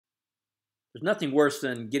There's nothing worse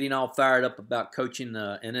than getting all fired up about coaching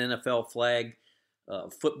an NFL flag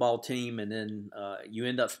football team, and then you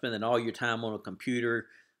end up spending all your time on a computer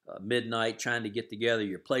midnight trying to get together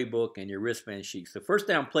your playbook and your wristband sheets. The First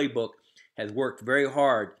Down Playbook has worked very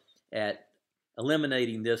hard at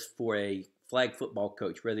eliminating this for a flag football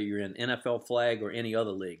coach, whether you're in NFL flag or any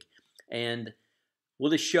other league. And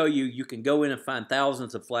we'll just show you, you can go in and find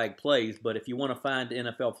thousands of flag plays, but if you want to find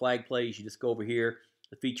NFL flag plays, you just go over here,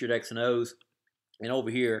 the featured X and O's, and over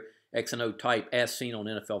here, X and O type as seen on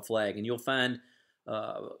NFL flag, and you'll find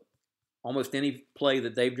almost any play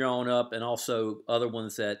that they've drawn up, and also other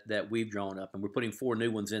ones that we've drawn up, and we're putting 4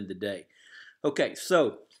 new ones in today. Okay,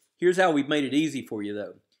 so here's how we've made it easy for you,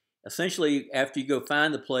 though. Essentially, after you go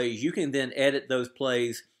find the plays, you can then edit those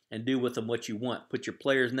plays and do with them what you want. Put your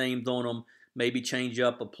players' names on them, maybe change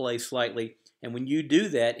up a play slightly, and when you do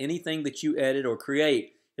that, anything that you edit or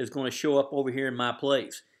create is going to show up over here in My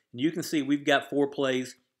Plays. And you can see we've got 4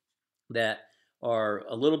 plays that are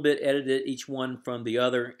a little bit edited, each one from the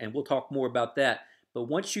other, and we'll talk more about that. But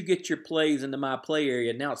once you get your plays into My Play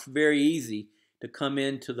area, now it's very easy to come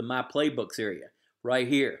into the My Playbooks area right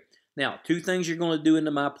here. Now, 2 things you're going to do in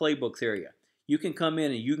the My Playbooks area. You can come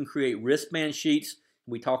in and you can create wristband sheets.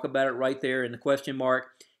 We talk about it right there in the question mark.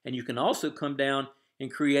 And you can also come down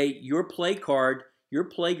and create your play card, your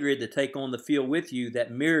play grid to take on the field with you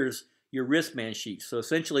that mirrors your wristband sheets. So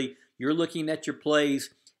essentially, you're looking at your plays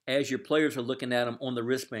as your players are looking at them on the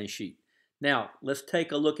wristband sheet. Now, let's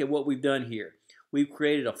take a look at what we've done here. We've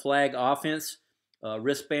created a flag offense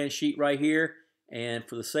wristband sheet right here, and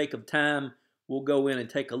for the sake of time, we'll go in and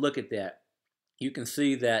take a look at that. You can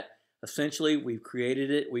see that essentially we've created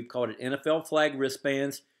it. We've called it NFL flag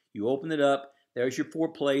wristbands. You open it up. There's your 4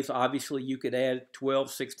 plays. Obviously, you could add 12,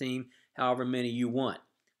 16, however many you want,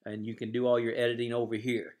 and you can do all your editing over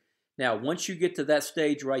here. Now, once you get to that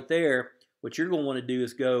stage right there, what you're going to want to do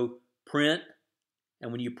is go print,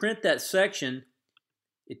 and when you print that section,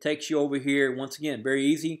 it takes you over here. Once again, very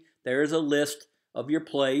easy. There's a list of your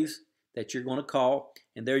plays that you're going to call,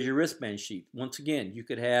 and there's your wristband sheet. Once again, you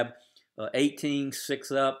could have 18,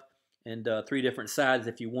 6 up, and 3 different sizes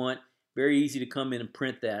if you want. Very easy to come in and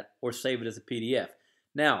print that or save it as a PDF.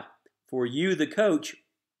 Now, for you, the coach,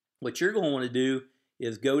 what you're going to want to do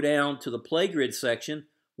is go down to the play grid section.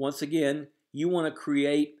 Once again, you want to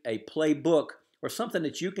create a playbook or something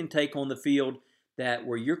that you can take on the field that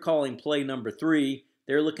where you're calling play number 3,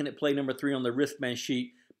 they're looking at play number 3 on the wristband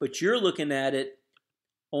sheet, but you're looking at it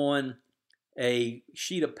on a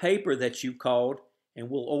sheet of paper that you called, and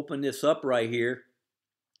we'll open this up right here,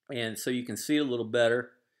 and so you can see it a little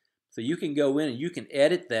better. So you can go in and you can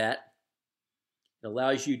edit that. It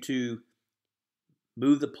allows you to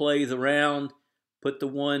move the plays around, put the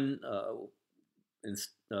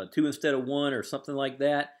 2 instead of 1 or something like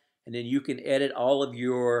that, and then you can edit all of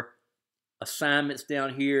your assignments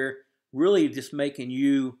down here, really just making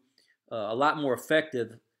you a lot more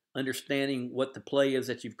effective understanding what the play is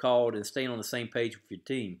that you've called and staying on the same page with your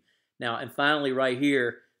team. Now, and finally right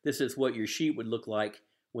here, this is what your sheet would look like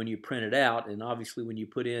when you print it out, and obviously when you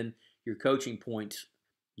put in your coaching points,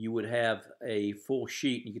 you would have a full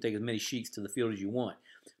sheet, and you can take as many sheets to the field as you want.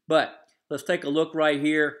 But let's take a look right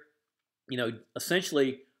here. You know,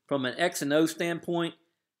 essentially from an X and O standpoint,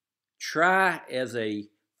 try as a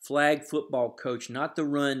flag football coach not to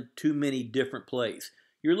run too many different plays.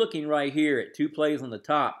 You're looking right here at 2 plays on the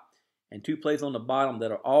top and 2 plays on the bottom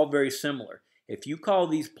that are all very similar. If you call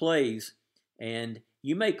these plays, and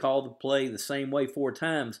you may call the play the same way 4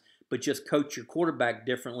 times, but just coach your quarterback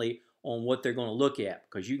differently on what they're going to look at.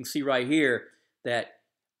 Because you can see right here that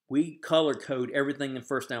we color code everything in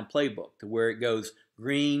First Down Playbook to where it goes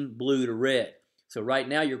green, blue to red. So right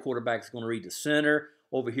now your quarterback is going to read the center,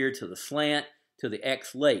 over here to the slant, to the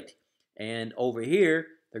X late. And over here,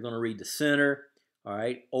 they're going to read the center, all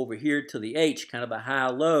right, over here to the H, kind of a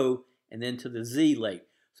high-low, and then to the Z late.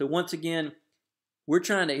 So once again, we're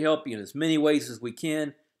trying to help you in as many ways as we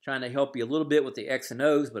can, trying to help you a little bit with the X and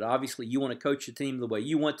O's, but obviously you want to coach your team the way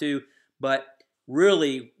you want to. But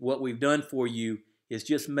really what we've done for you is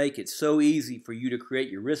just make it so easy for you to create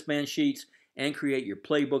your wristband sheets and create your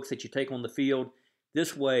playbooks that you take on the field.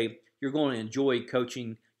 This way, you're going to enjoy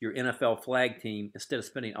coaching your NFL flag team instead of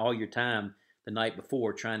spending all your time the night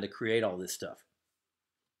before trying to create all this stuff.